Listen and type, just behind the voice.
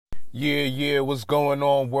What's going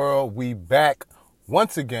on, world? We back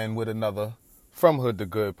once again with another From Hood to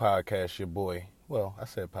Good podcast. Your boy, well, I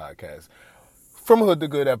said podcast. From Hood to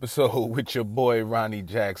Good episode with your boy Ronnie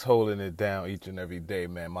Jacks, holding it down each and every day,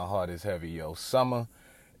 man. My heart is heavy, yo. Summer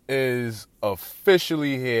is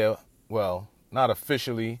officially here. Well, not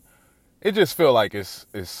officially. It just feel like it's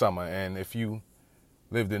summer. And if you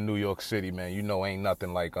lived in New York City, man, you know ain't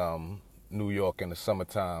nothing like New York in the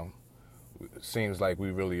summertime. It seems like we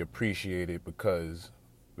really appreciate it because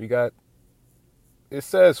we got, it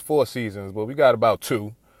says 4 seasons, but we got about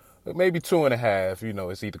two, maybe 2.5. You know,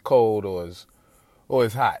 it's either cold or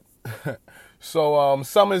it's hot. So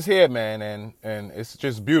summer's here, man, and it's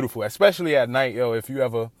just beautiful, especially at night, yo. If you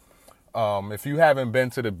haven't been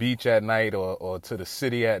to the beach at night or to the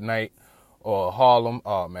city at night or Harlem,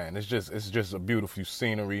 oh man, it's just a beautiful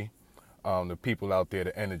scenery. The people out there,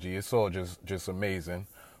 the energy, it's all just amazing.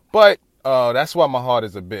 But that's why my heart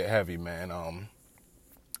is a bit heavy, man.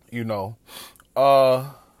 You know,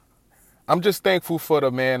 I'm just thankful for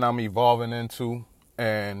the man I'm evolving into,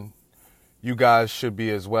 and you guys should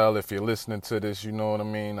be as well if you're listening to this. You know what I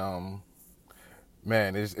mean?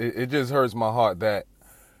 Man, it just hurts my heart that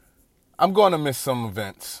I'm going to miss some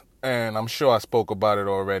events, and I'm sure I spoke about it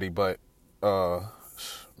already. But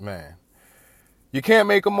man, you can't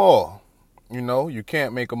make them all. You know, you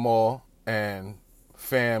can't make them all, and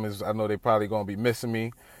fam is, I know they probably going to be missing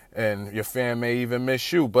me, and your fam may even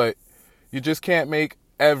miss you, but you just can't make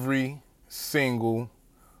every single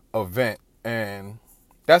event, and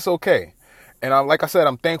that's okay. And like I said,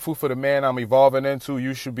 I'm thankful for the man I'm evolving into.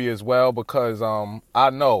 You should be as well, because I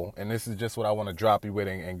know, and this is just what I want to drop you with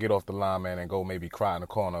and get off the line, man, and go maybe cry in the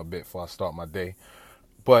corner a bit before I start my day.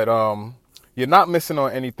 But you're not missing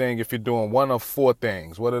on anything if you're doing one of 4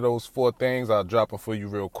 things. What are those 4 things? I'll drop them for you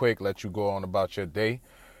real quick, let you go on about your day.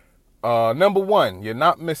 Number 1, you're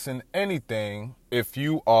not missing anything if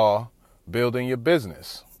you are building your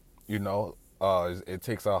business. You know, it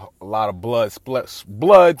takes a lot of blood,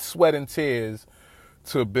 sweat, and tears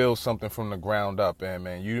to build something from the ground up. And,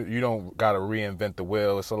 man, you don't got to reinvent the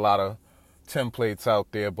wheel. It's a lot of templates out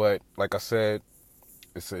there, but like I said,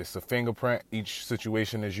 it's a fingerprint. Each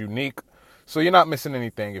situation is unique. So you're not missing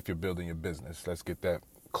anything if you're building your business. Let's get that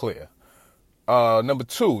clear. Number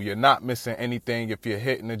 2, you're not missing anything if you're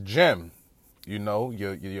hitting the gym. You know,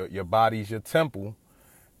 your body's your temple,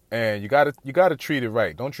 and you gotta treat it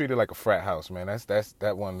right. Don't treat it like a frat house, man.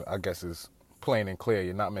 That one, I guess, is plain and clear.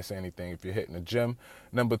 You're not missing anything if you're hitting the gym.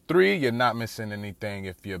 Number 3, you're not missing anything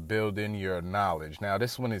if you're building your knowledge. Now,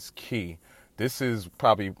 this one is key. This is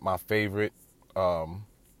probably my favorite,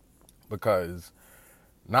 because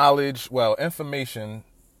knowledge, well, information,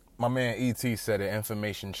 my man E.T. said it,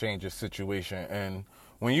 information changes situation. And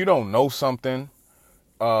when you don't know something,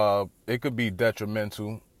 it could be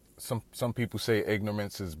detrimental. Some people say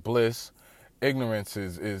ignorance is bliss. Ignorance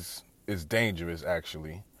is dangerous,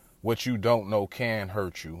 actually. What you don't know can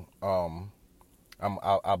hurt you.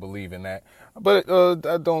 I believe in that. But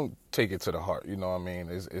I don't take it to the heart. You know what I mean?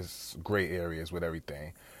 It's gray areas with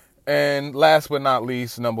everything. And last but not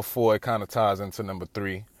least, number 4, it kind of ties into number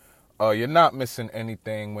 3. You're not missing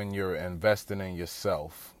anything when you're investing in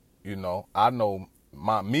yourself. You know, I know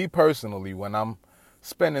me personally, when I'm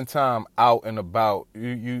spending time out and about,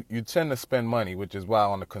 you tend to spend money, which is why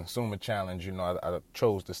on the consumer challenge, you know, I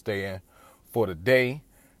chose to stay in for the day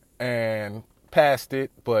and passed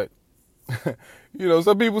it. But you know,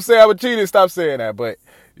 some people say I'm a cheater. Stop saying that. But,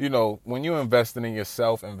 you know, when you're investing in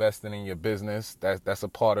yourself, investing in your business, that's a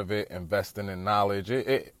part of it. Investing in knowledge,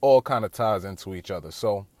 it all kind of ties into each other.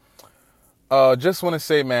 So just want to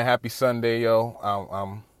say, man, happy Sunday, yo.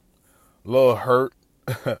 I'm a little hurt,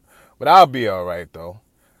 but I'll be all right, though.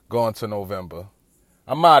 Going to November.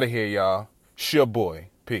 I'm out of here, y'all. It's your boy.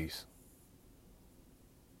 Peace.